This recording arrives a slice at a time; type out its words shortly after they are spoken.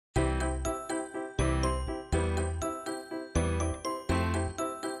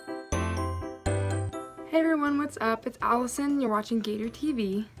Hey everyone, what's up? It's Allison. You're watching Gator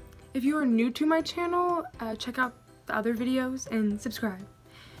TV. If you are new to my channel, check out the other videos and subscribe.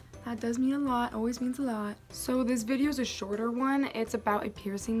 That does mean a lot, always means a lot. So this video is a shorter one. It's about a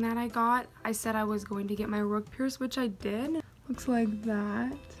piercing that I got. I said I was going to get my rook pierced, which I did. Looks like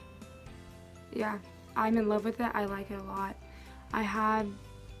that. Yeah, I'm in love with it. I like it a lot. I had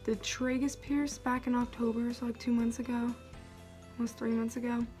the tragus pierced back in October, so like 2 months ago, almost 3 months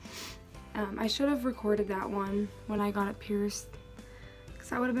ago. I should have recorded that one when I got it pierced, because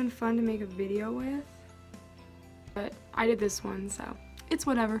that would have been fun to make a video with, but I did this one, so it's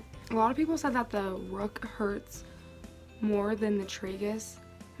whatever. A lot of people said that the rook hurts more than the tragus.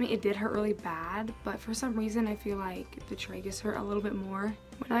 I mean, it did hurt really bad, but for some reason I feel like the tragus hurt a little bit more.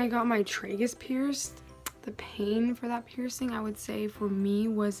 When I got my tragus pierced, the pain for that piercing, I would say for me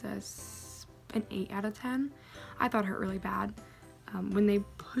was an 8 out of 10. I thought it hurt really bad. When they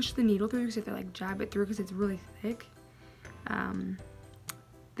push the needle through, because if they like jab it through because it's really thick,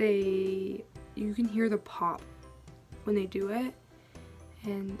 you can hear the pop when they do it.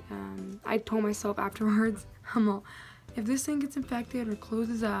 And I told myself afterwards, if this thing gets infected or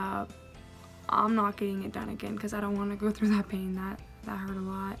closes up, I'm not getting it done again, because I don't want to go through that pain. That hurt a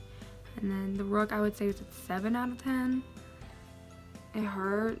lot. And then the rook, I would say, was a 7 out of 10. It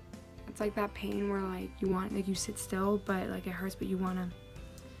hurt. It's like that pain where like you sit still, but like it hurts, but you want to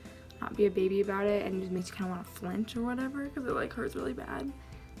not be a baby about it, and it just makes you kind of want to flinch or whatever, because it like hurts really bad.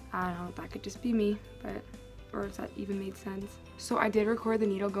 I don't know if that could just be me, but or if that even made sense. So I did record the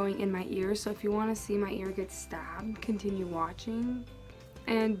needle going in my ear, so if you want to see my ear get stabbed, continue watching.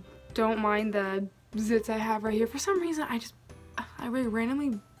 And don't mind the zits I have right here. For some reason I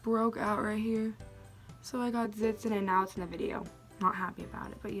randomly broke out right here, so I got zits in it, and now it's in the video. Not happy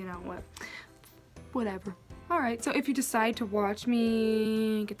about it, but you know what, whatever. Alright, so if you decide to watch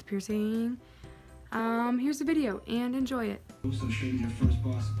me get the piercing, here's the video and enjoy it. So should your first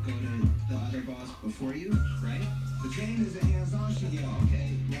boss go to the other boss before you, right? The Jane is a hands-on shit. Yeah,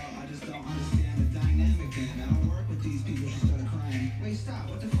 okay, well, I just don't understand the dynamic then. I don't work with these people. She started crying. Wait, stop,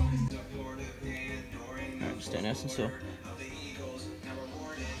 what the fuck is that? Stand nice and still.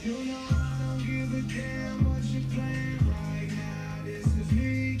 You know I don't give a damn what you're playing right now. This is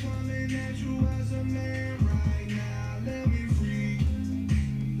me coming at you as a man right now. Let me freak.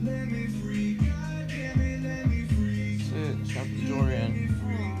 Let me freak. God damn it, let me freak. Sit, strap the door in.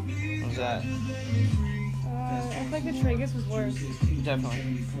 What was that? I feel like the tragus was worse.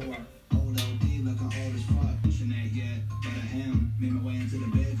 Definitely. Old OD looking old as fuck. Pushing that yet, but I am. Made my way into the